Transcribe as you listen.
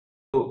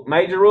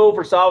major rule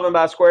for solving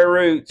by square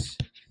roots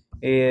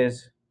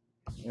is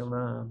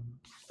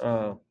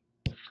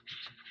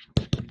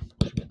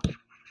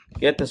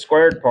get the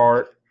squared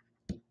part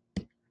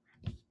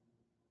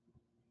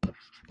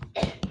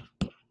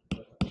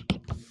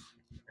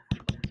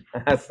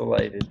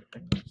isolated.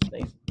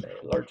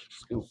 Allergic to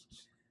school.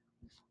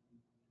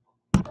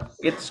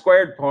 Get the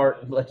squared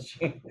part. Bless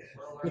you.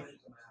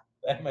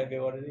 That may be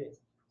what it is.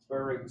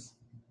 Square roots.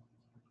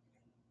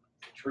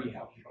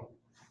 Treehouse.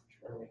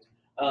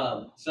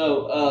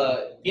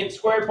 Get the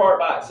squared part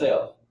by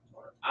itself.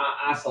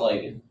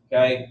 Isolated.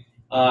 Okay.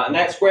 And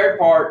that squared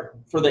part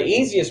for the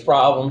easiest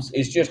problems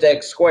is just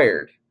x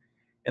squared.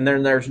 And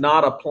then there's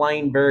not a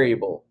plain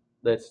variable.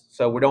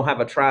 So we don't have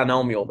a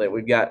trinomial that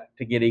we've got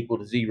to get equal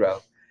to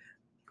 0.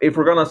 If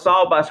we're going to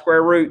solve by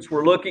square roots,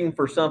 we're looking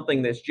for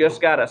something that's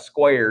just got a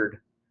squared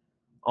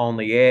on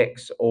the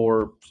x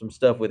or some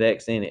stuff with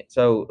x in it.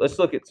 So let's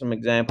look at some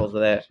examples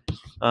of that.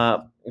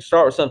 We'll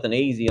start with something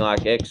easy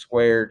like x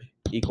squared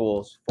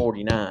equals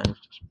 49.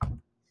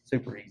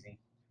 Super easy.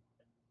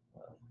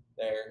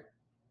 There.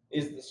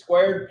 Is the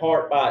squared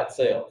part by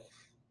itself?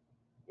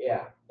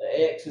 Yeah,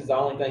 the x is the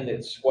only thing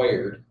that's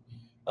squared.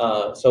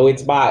 So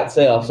it's by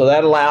itself. So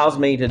that allows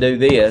me to do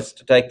this,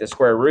 to take the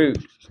square root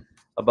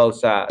of both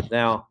sides.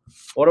 Now,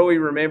 what do we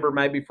remember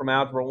maybe from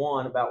Algebra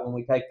 1 about when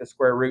we take the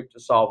square root to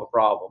solve a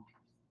problem?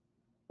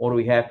 What do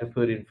we have to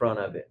put in front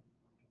of it?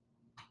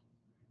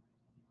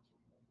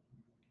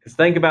 Because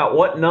think about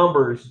what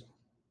numbers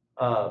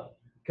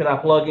could I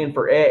plug in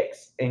for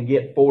x and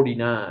get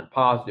 49,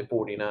 positive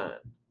 49?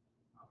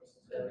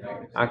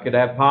 I could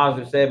have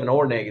positive 7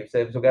 or negative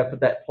 7, so I've got to put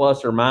that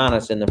plus or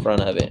minus in the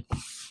front of it.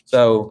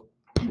 So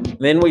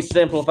then we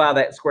simplify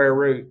that square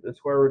root. The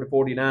square root of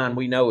 49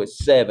 we know is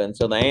 7,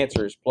 so the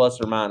answer is plus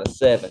or minus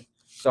 7.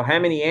 So how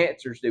many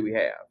answers do we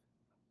have?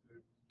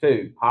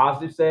 2,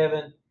 positive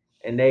 7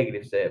 and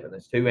negative 7.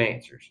 That's 2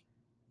 answers.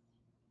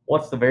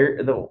 What's the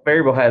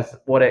variable has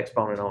what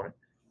exponent on it?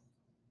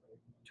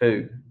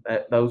 2.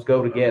 Those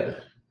go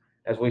together.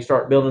 As we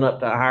start building up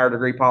to higher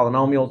degree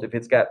polynomials, if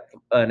it's got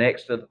an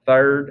x to the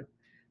third,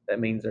 that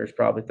means there's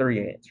probably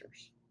 3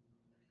 answers.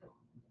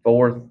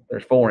 Fourth,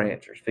 there's 4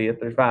 answers. Fifth,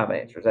 there's 5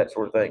 answers, that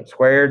sort of thing.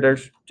 Squared,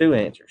 there's 2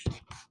 answers.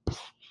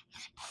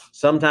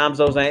 Sometimes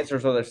those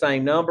answers are the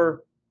same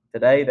number.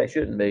 Today, they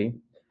shouldn't be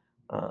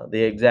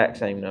the exact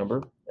same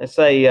number. Let's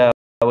say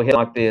we hit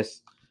like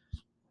this.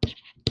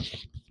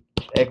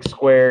 X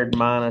squared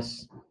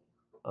minus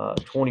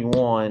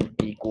 21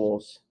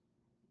 equals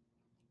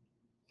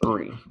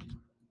 3.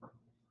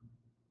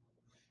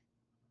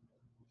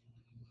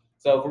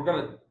 So if we're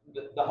going to,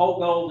 the whole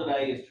goal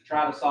today is to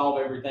try to solve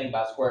everything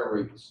by square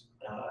roots,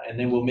 and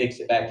then we'll mix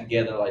it back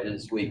together later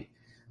this week.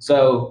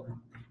 So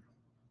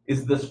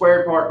is the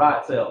squared part by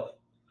itself?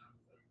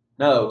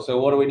 No. So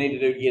what do we need to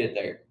do to get it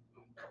there?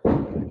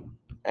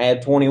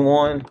 Add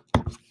 21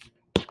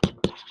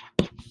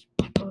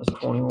 plus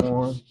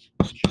 21.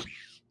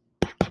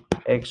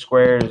 X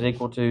squared is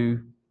equal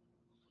to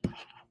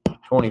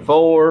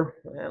 24.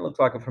 That looks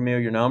like a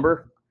familiar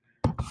number.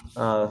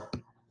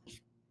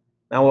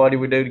 Now what do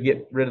we do to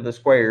get rid of the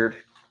squared?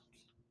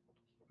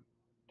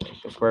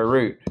 Take the square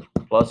root.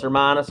 Plus or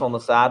minus on the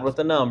side with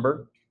the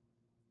number.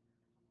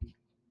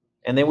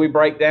 And then we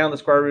break down the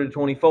square root of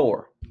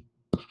 24.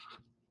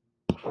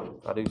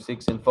 I do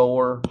 6 and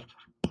 4,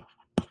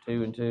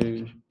 2 and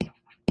 2,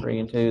 3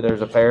 and 2.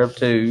 There's a pair of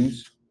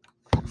 2's.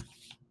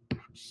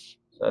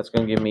 So that's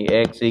going to give me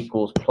x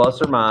equals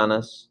plus or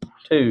minus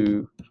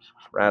 2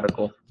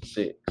 radical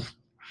 6.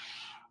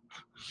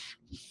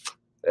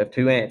 I have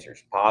 2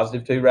 answers,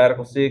 positive 2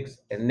 radical 6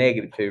 and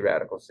negative 2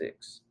 radical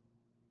 6.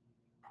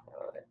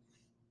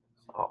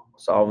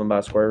 Solving by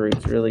square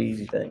roots, really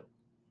easy thing.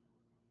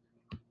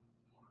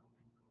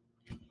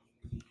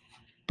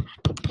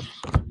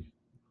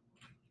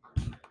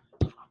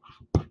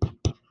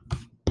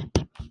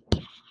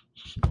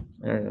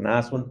 There's a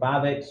nice one.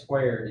 5x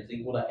squared is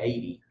equal to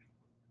 80.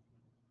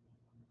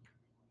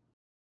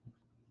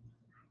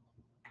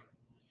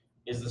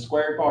 Is the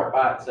squared part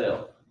by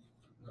itself?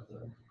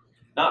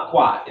 Not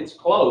quite. It's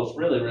close,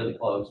 really, really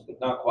close, but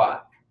not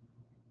quite.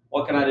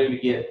 What can I do to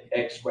get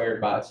x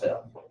squared by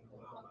itself?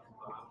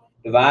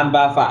 Divide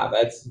by 5.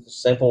 That's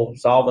simple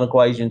solving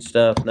equation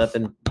stuff.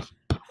 Nothing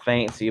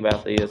fancy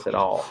about this at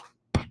all.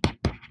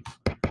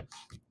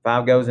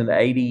 5 goes into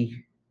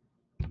 80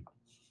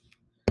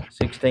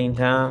 16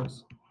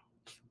 times.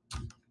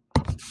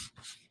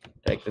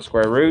 Take the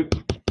square root.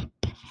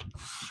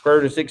 Square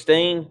root of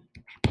 16,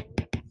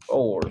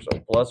 4. So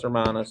plus or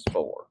minus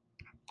 4.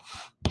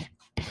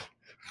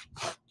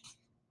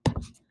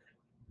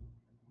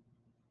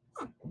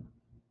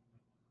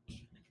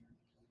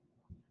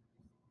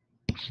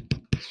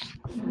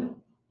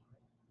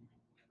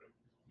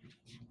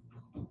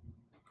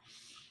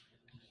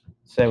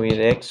 So we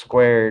had x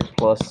squared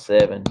plus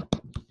 7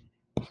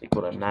 is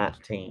equal to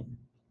 19.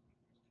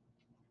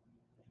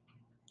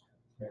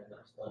 There's a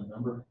nice fun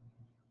number.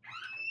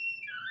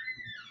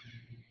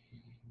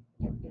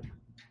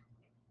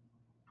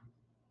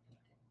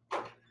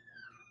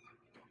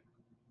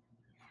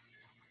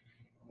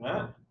 All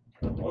right.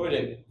 What do we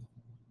do?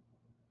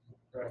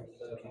 Track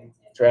 7.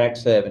 Track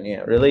 7,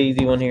 yeah. Really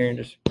easy one here.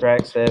 Just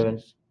track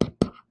 7.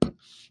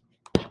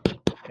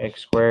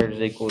 X squared is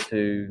equal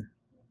to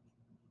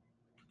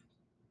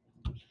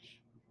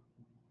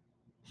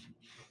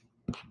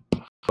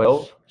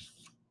 12.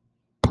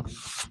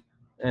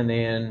 And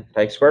then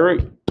take square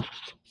root.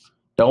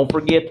 Don't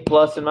forget the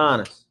plus and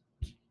minus.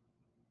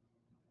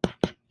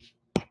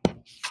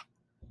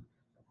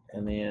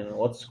 And then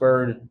what's square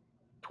root of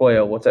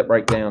 12? What's that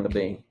break down to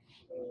be?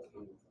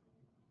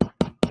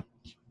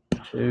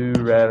 2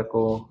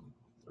 radical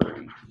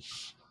 3.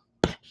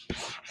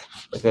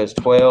 Because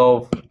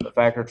 12, the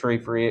factor tree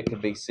for it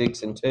could be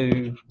 6 and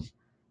 2,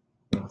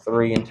 and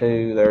 3 and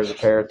 2. There's a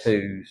pair of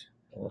 2s,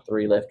 and a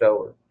 3 left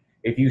over.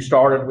 If you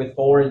started with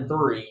 4 and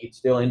 3, you'd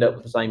still end up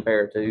with the same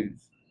pair of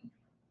 2s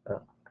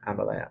out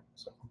of that.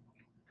 So,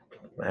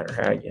 no matter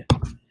how you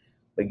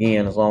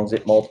begin, as long as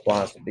it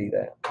multiplies to be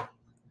that.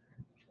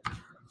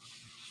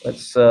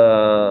 Let's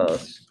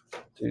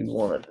do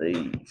one of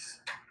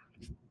these.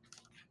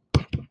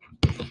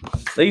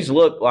 These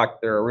look like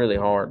they're really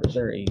hard, but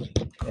they're easy.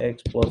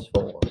 X plus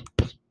 4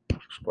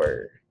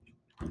 squared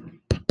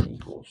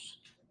equals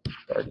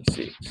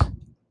 36.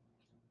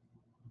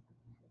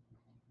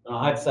 Now,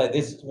 I'd say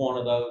this is one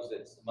of those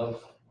that's the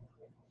most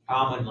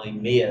commonly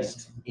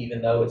missed,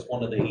 even though it's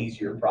one of the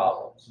easier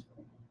problems,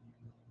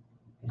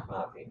 in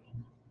my opinion.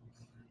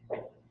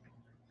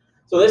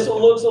 So this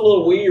one looks a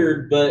little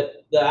weird,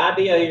 but the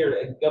idea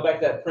here, go back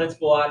to that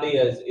principal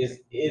idea,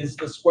 is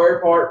the square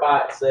part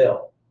by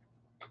itself.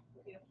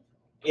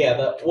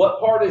 Yeah, what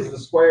part is the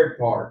squared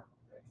part?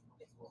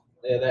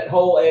 Yeah, that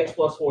whole x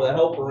plus 4, that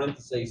whole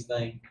parentheses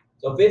thing.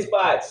 So if it's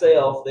by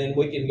itself, then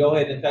we can go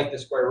ahead and take the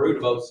square root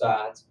of both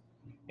sides.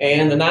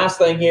 And the nice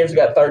thing here is we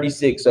got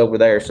 36 over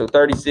there. So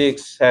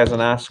 36 has a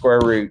nice square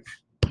root.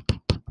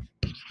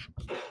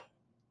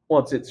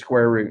 What's its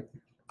square root?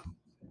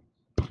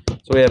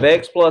 So we have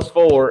x plus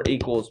 4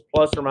 equals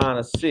plus or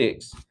minus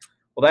 6.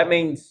 Well, that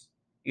means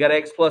you got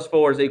x plus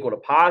 4 is equal to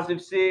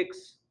positive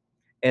 6,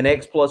 and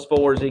x plus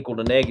 4 is equal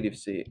to negative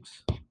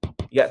 6.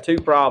 You got 2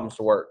 problems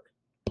to work.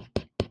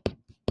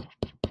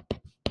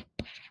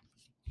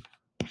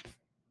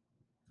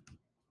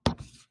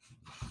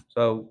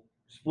 So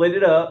split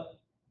it up,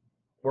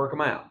 work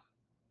them out.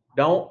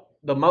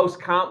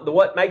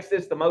 What makes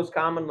this the most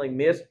commonly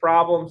missed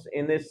problems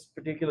in this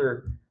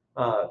particular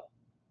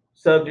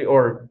subject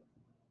or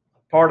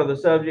part of the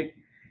subject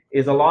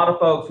is a lot of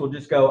folks will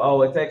just go,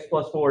 oh, it's x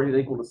plus 4 is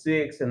equal to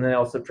 6, and then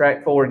they'll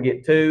subtract 4 and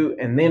get 2,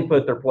 and then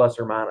put their plus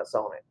or minus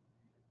on it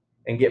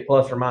and get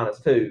plus or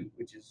minus 2,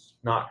 which is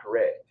not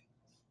correct.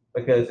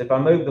 Because if I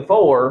move the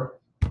 4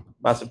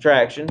 by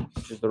subtraction,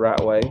 which is the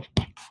right way,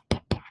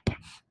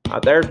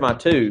 there's my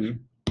 2.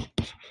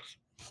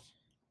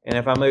 And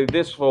if I move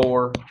this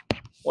 4,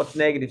 what's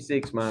negative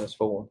 6 minus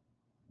 4?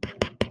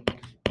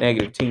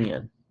 Negative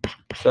 10.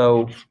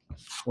 So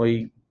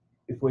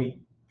if we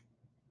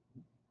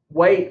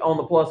wait on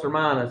the plus or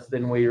minus,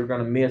 then we are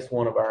going to miss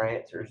one of our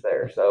answers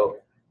there. So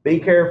be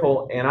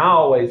careful, and I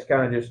always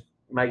kind of just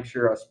make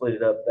sure I split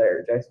it up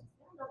there. Jason?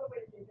 Another way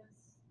to do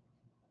this.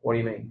 What do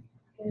you mean?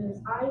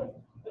 Is I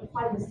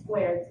apply the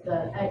square to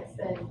the x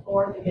and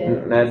 4 to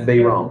get. That'd be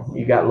wrong.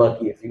 You got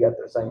lucky if you got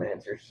the same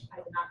answers. I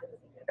did not get the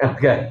same answer.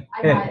 Okay.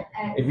 I got x.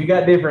 If you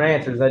got different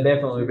answers, that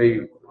definitely would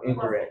be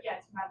incorrect.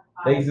 Yes,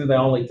 These are the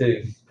only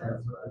 2.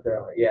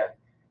 Yeah.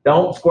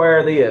 Don't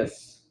square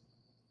this.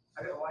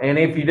 And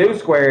if you do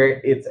square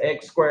it, it's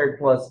x squared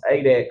plus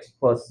 8x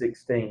plus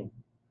 16,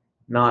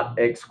 not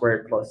x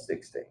squared plus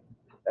 16.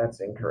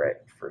 That's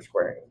incorrect for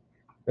squaring.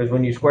 Because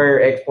when you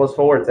square x plus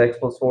 4, it's x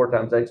plus 4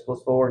 times x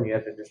plus 4, and you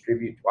have to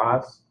distribute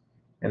twice.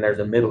 And there's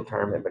a middle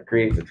term that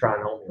creates a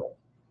trinomial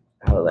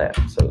out of that.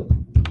 So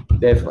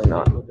definitely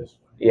not.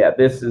 Yeah,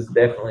 this is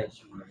definitely,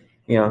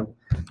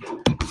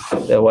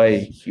 the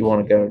way you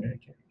want to go.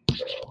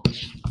 So,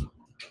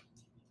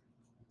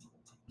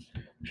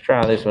 let's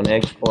try this one,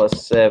 x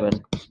plus 7.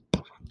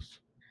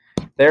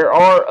 There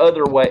are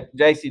other ways,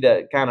 JC,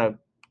 to kind of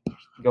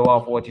go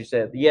off of what you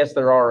said. Yes,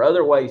 there are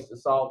other ways to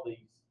solve these.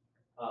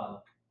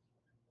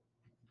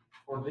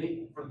 For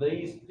these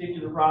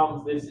particular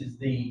problems, this is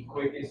the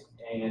quickest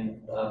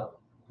and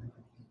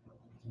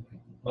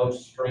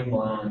most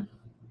streamlined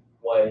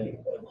way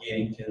of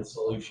getting to the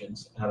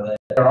solutions out of that.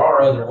 There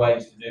are other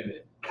ways to do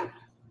it.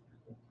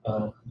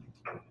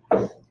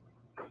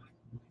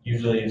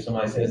 Usually if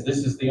somebody says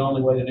this is the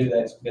only way to do that,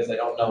 it's because they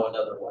don't know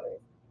another way.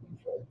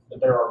 But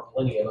there are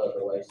plenty of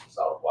other ways to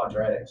solve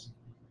quadratics.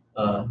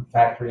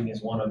 Factoring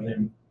is one of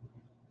them.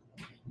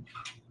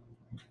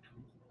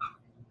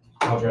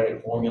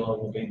 Quadratic formula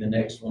will be the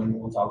next one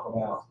we'll talk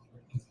about.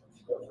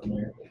 Go from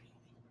there.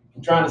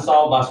 I'm trying to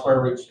solve by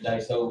square roots today,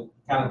 so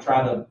kind of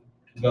try to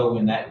go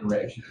in that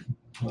direction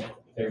with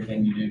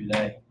everything you do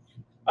today.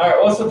 All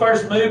right, what's the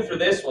first move for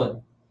this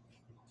one?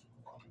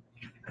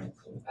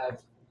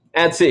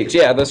 Add 6.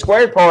 Yeah, the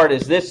squared part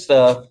is this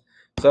stuff.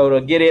 So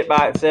to get it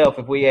by itself,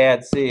 if we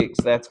add 6,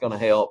 that's going to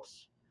help.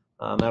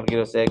 That'll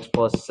give us x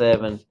plus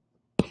 7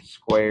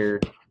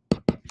 squared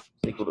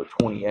equal to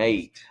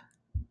 28.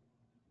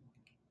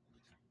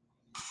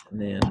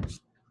 And then,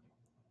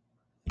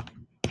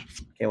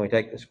 can we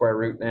take the square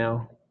root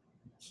now?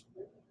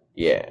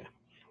 Yeah.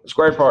 The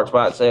squared part's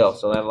by itself,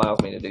 so that allows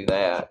me to do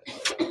that.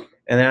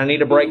 And then I need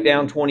to break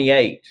down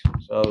 28.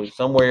 So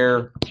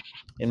somewhere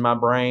in my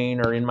brain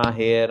or in my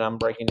head, I'm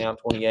breaking down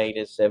 28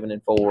 as 7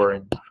 and 4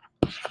 and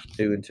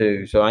 2 and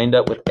 2. So I end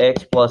up with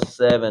x plus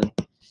 7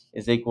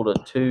 is equal to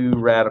 2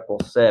 radical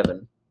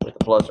 7 with a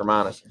plus or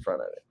minus in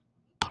front of it.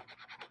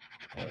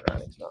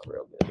 Handwriting's not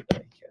real good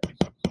today.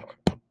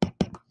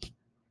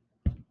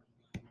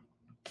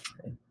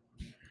 Okay.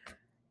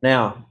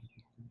 Now,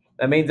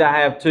 that means I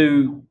have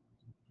two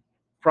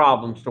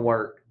problems to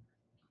work.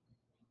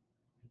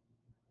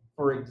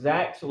 For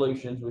exact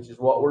solutions, which is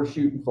what we're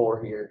shooting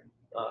for here,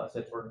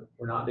 since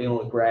we're not dealing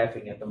with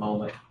graphing at the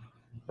moment.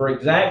 For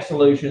exact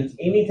solutions,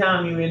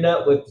 anytime you end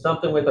up with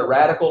something with a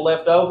radical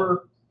left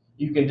over,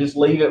 you can just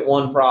leave it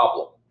one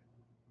problem.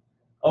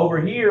 Over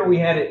here, we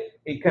had it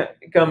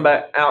come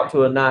back out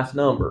to a nice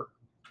number,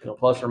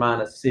 plus or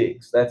minus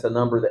 6. That's a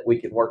number that we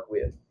can work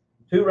with.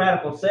 2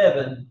 radical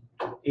 7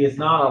 is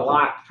not a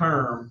like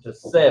term to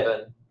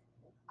 7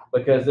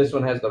 because this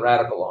one has the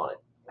radical on it.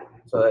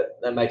 So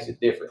that makes it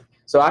different.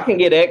 So I can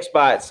get x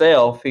by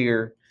itself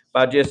here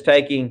by just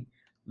taking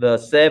the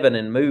 7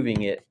 and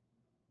moving it.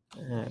 I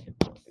can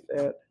do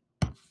that.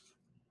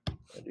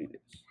 I'll do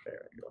this.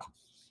 There we go.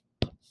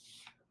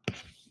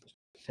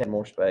 Just 10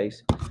 more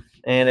space.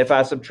 And if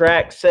I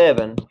subtract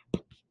 7,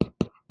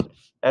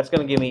 that's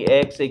going to give me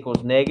x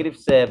equals negative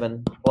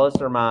 7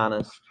 plus or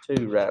minus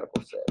 2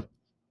 radical 7.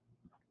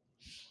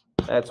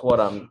 That's what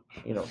I'm,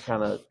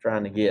 kind of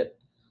trying to get.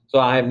 So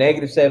I have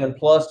negative 7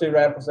 plus 2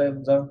 radical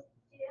 7, so?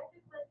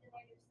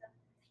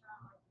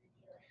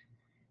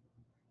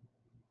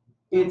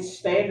 It's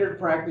standard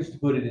practice to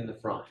put it in the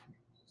front.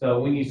 So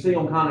when you see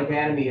on Khan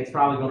Academy, it's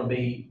probably going to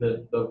be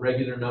the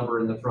regular number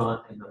in the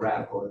front and the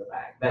radical in the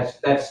back.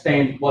 That's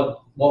standard,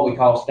 what we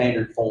call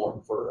standard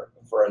form for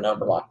a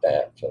number like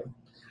that.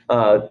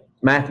 So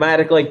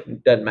mathematically,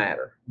 it doesn't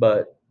matter,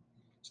 but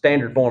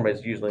standard form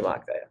is usually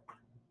like that.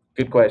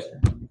 Good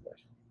question.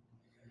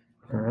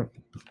 All right,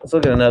 let's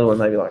look at another one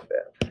maybe like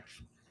that.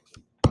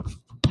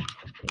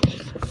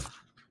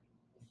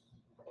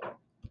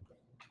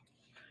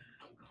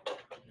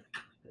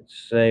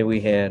 Let's say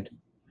we had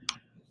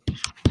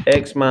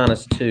x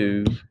minus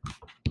 2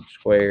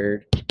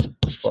 squared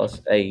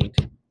plus 8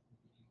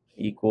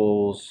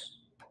 equals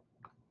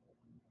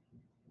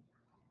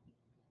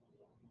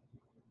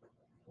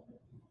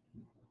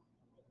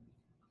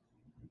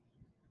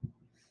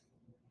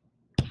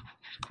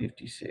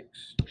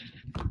 56.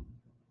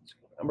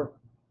 Number.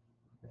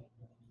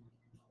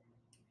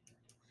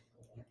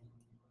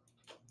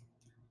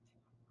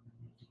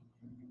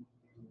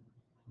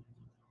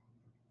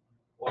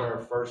 What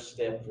our first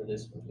step for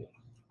this would be?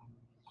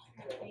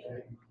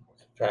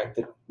 Subtract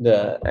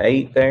the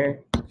 8 there.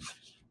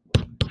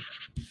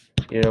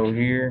 Get over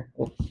here.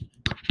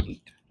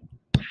 8.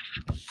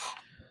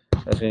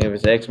 That's going to give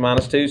us x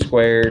minus 2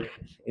 squared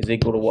is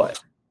equal to what?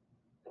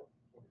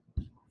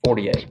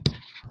 48.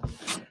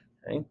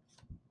 Okay.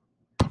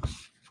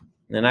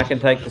 Then I can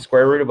take the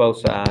square root of both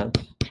sides.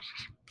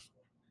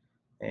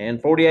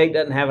 And 48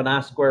 doesn't have a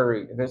nice square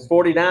root. If it's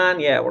 49,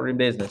 yeah, we're in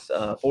business.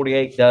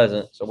 48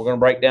 doesn't. So we're going to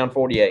break down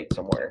 48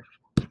 somewhere.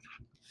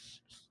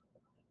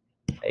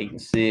 8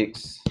 and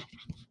 6.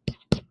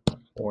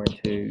 4 and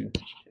 2.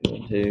 2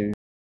 and 2.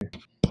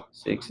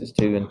 6 is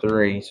 2 and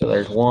 3. So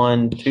there's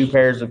 2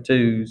 pairs of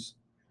 2s,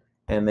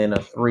 and then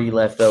a 3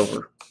 left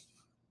over.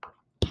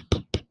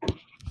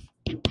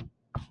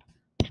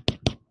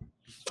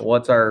 So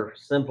what's our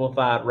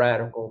simplified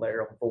radical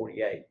there on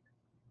 48?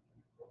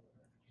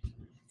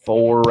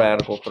 4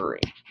 radical 3.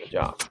 Good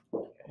job.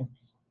 Okay.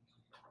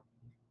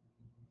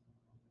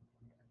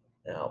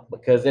 Now,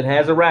 because it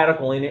has a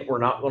radical in it, we're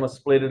not going to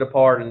split it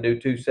apart and do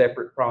 2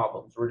 separate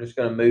problems. We're just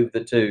going to move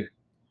the 2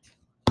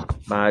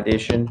 by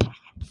addition.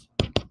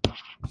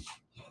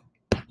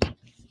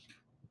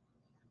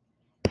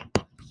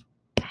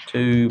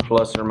 Two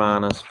plus or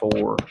minus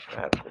 4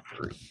 radical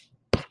 3.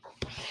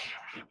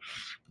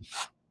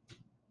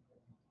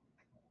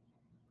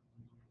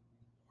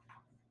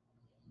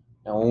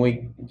 Now, when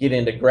we get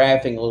into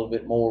graphing a little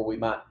bit more, we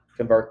might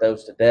convert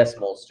those to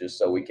decimals just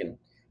so we can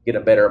get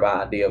a better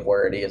idea of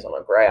where it is on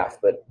a graph.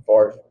 But as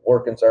far as we're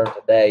concerned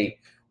today,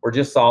 we're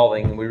just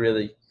solving, and we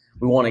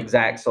want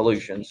exact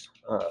solutions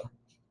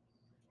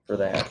for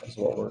that. That's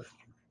what we're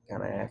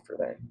kind of after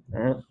there.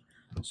 All right.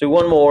 So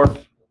one more,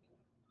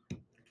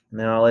 and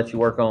then I'll let you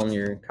work on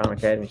your Khan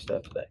Academy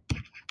stuff today.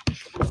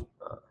 Get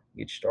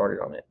you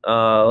started on it.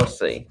 Let's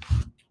see.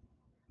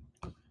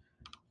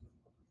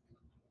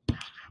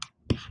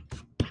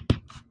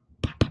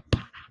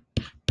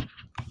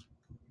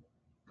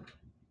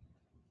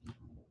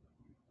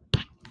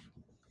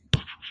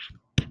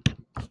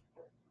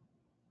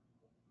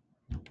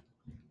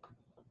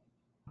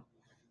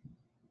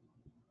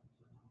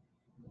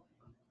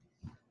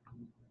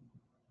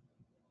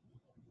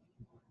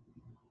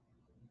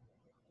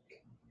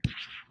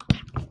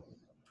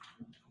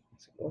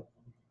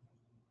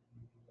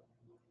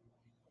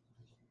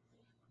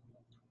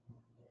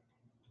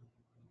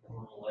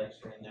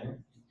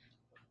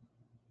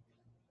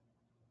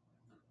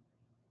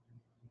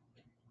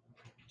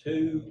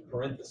 2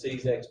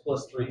 parentheses x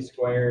plus 3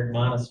 squared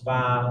minus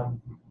 5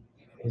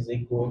 is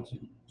equal to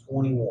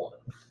 21.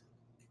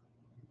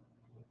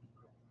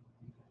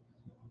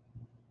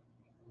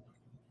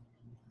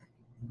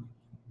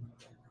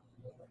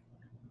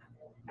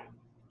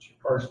 What's your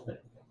first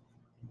method?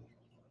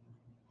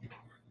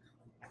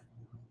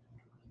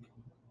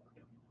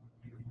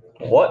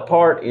 What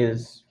part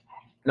is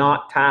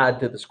not tied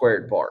to the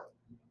squared part?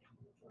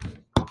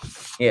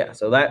 Yeah,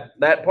 so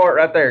that part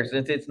right there,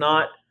 since it's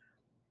not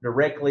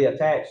directly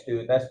attached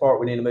to it, that's the part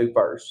we need to move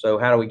first. So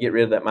how do we get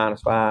rid of that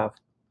minus 5?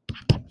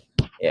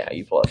 Yeah,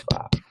 u plus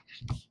 5.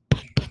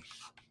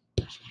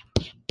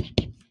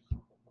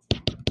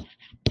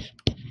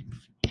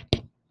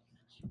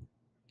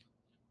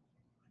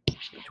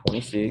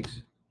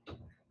 $26.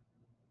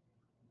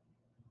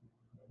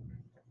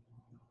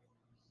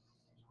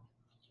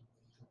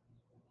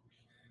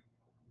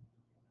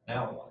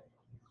 Now what?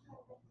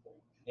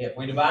 If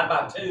we divide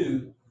by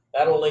 2,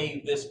 that'll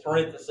leave this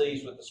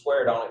parentheses with the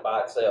squared on it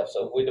by itself.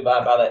 So if we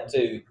divide by that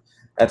 2,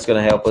 that's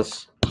going to help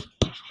us.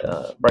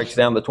 Breaks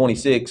down the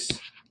 26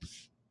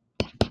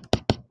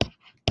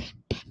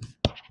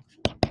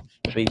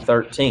 to be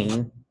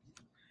 13.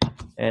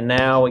 And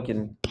now we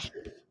can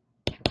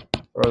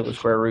throw the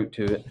square root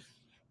to it.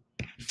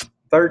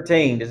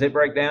 13, does it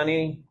break down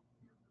any?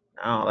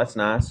 Oh, that's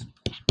nice.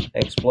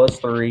 X plus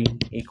 3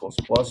 equals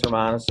plus or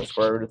minus the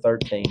square root of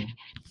 13.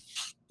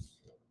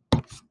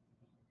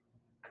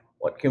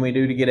 What can we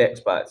do to get x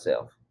by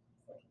itself?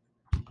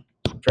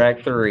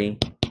 Subtract 3.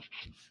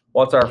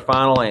 What's our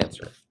final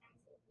answer?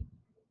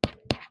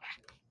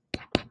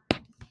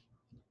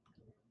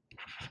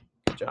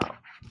 Good job.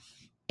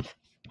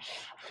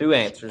 2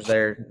 answers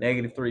there.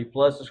 Negative 3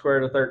 plus the square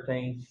root of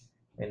 13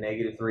 and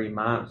negative 3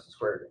 minus the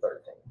square root of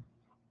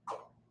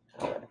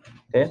 13.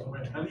 Okay. So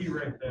how do you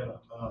rank that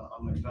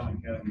on the Khan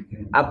Academy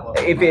game?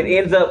 If it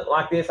ends up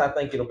like this, I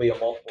think it'll be a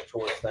multiple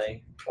choice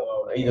thing.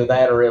 Either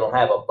that or it'll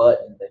have a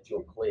button that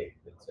you'll click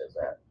that says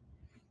that.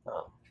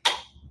 All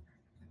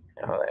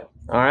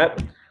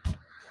right.